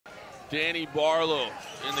Danny Barlow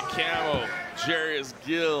in the camo, Jarious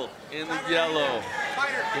Gill in the yellow.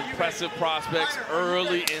 Impressive prospects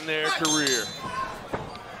early in their career.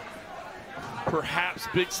 Perhaps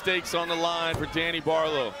big stakes on the line for Danny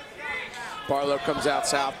Barlow. Barlow comes out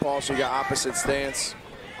southpaw, so you got opposite stance.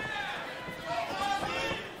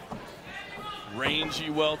 Rangy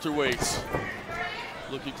welterweights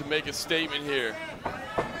looking to make a statement here.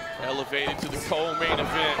 Elevated to the co-main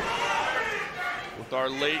event with our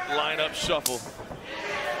late lineup shuffle.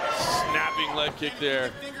 Snapping leg kick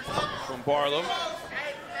there from Barlow.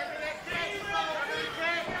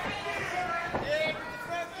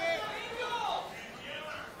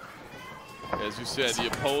 As you said, the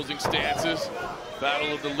opposing stances,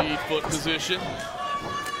 battle of the lead foot position,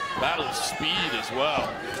 battle of speed as well.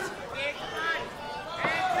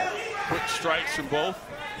 Quick strikes from both.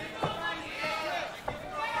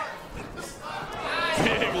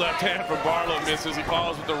 Big left hand from Barlow, misses. He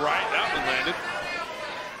follows with the right. That one landed.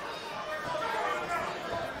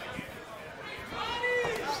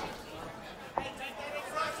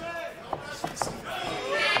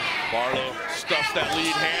 Barlow stuffs that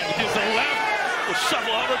lead hand. Gives the left. The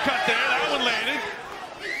shovel uppercut there. That one landed.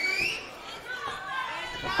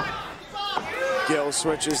 Gill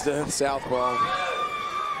switches to southpaw.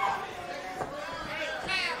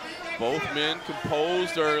 Both men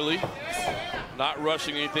composed early, not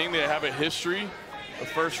rushing anything. They have a history of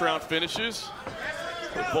first-round finishes.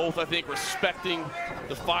 But both, I think, respecting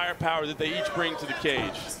the firepower that they each bring to the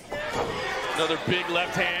cage. Another big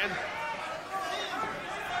left hand.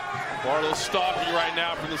 Barlow stalking right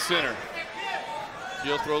now from the center.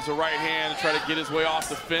 Gill throws a right hand to try to get his way off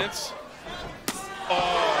the fence.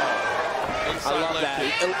 Oh, I love that.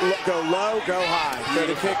 Go low, go high. Go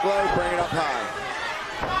to kick low, bring it up high.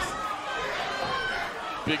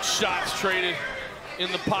 Big shots traded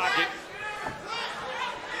in the pocket.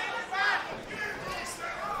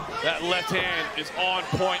 That left hand is on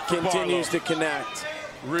point for Continues Barlow. to connect.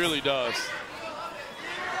 Really does.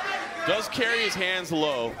 Does carry his hands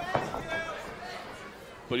low,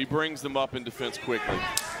 but he brings them up in defense quickly.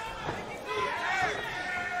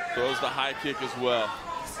 Throws the high kick as well.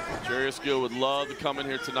 Jarious Gill would love to come in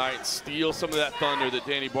here tonight and steal some of that thunder that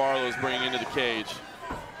Danny Barlow is bringing into the cage.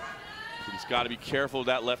 But he's got to be careful of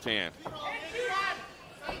that left hand.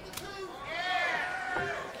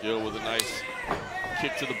 Gill with a nice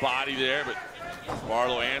kick to the body there, but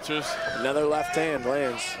Barlow answers. Another left hand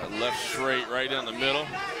lands. A left straight right down the middle.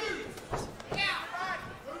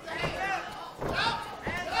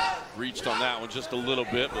 Reached on that one just a little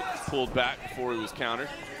bit, but pulled back before he was countered.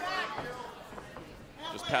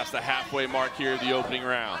 Just past the halfway mark here of the opening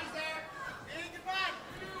round.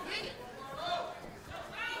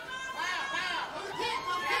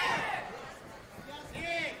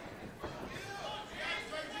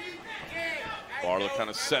 Barlow kind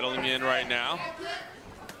of settling in right now.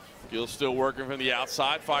 Gill still working from the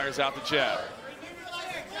outside, fires out the jab.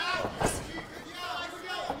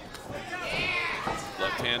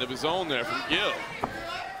 Left hand of his own there from Gill.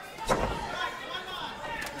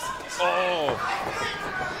 Oh.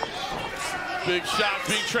 Big shots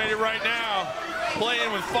being traded right now.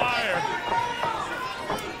 Playing with fire.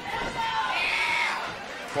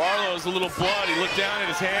 Barlow's a little blood. He looked down at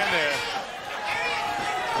his hand there.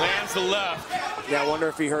 Lands the left. Yeah, I wonder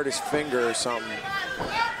if he hurt his finger or something.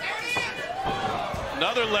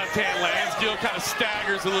 Another left hand lands. Gill kind of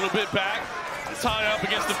staggers a little bit back. Tied up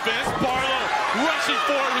against the fence. Barlow rushing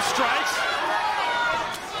forward with strikes.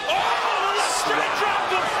 Oh, the left straight dropped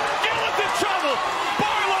him. Gill is in trouble.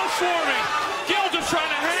 Barlow swarming. Gill just trying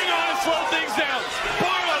to hang on and slow things down.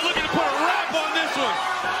 Barlow looking to put a wrap on this one.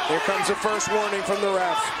 Here comes the first warning from the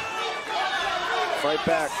ref. Fight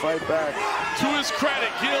back, fight back. To his credit,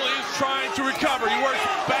 Gill is trying to recover. He works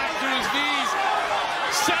back to his knees.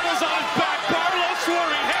 Settles on his back. Barlow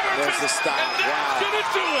swarming. There's the stop. And that's Wow. gonna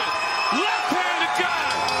do it. Left-handed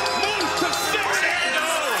guy moves to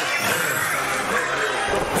 6-0.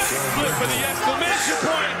 Split for the exclamation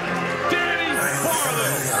point. Danny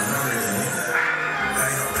Barlow.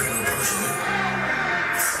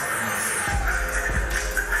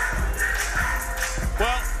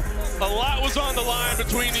 Well, a lot was on the line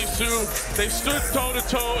between these two. They stood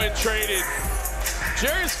toe-to-toe and traded.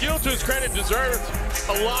 Jarious Gill, to his credit, deserved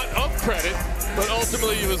a lot of credit, but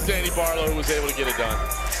ultimately it was Danny Barlow who was able to get it done.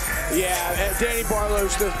 Yeah, Danny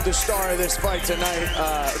Barlow's the star of this fight tonight.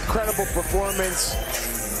 Incredible performance.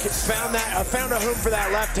 Found a home for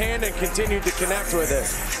that left hand and continued to connect with it.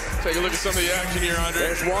 Take a look at some of the action here, Andre.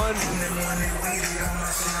 There's one.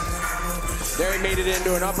 There he made it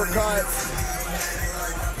into an uppercut.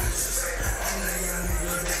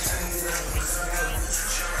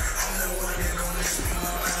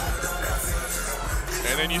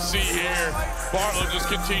 And then you see here, Barlow just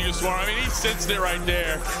continues to swarm. I mean, he sensed it right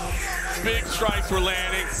there. Big strikes were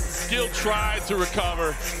landing. Gill tried to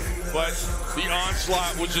recover, but the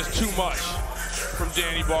onslaught was just too much from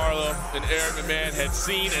Danny Barlow, and Eric McMahon had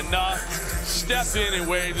seen enough, stepped in and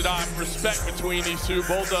waved it off. Respect between these two,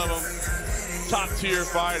 both of them top-tier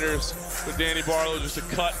fighters, but Danny Barlow just a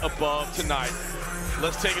cut above tonight.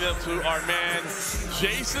 Let's take it up to our man,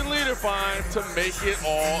 Jason Liederfine, to make it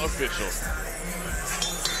all official.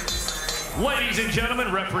 Ladies and gentlemen,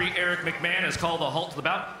 referee Eric McMahon has called a halt to the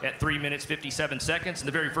bout at 3 minutes 57 seconds in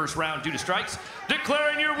the very first round due to strikes,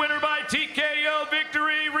 declaring your winner by TKO.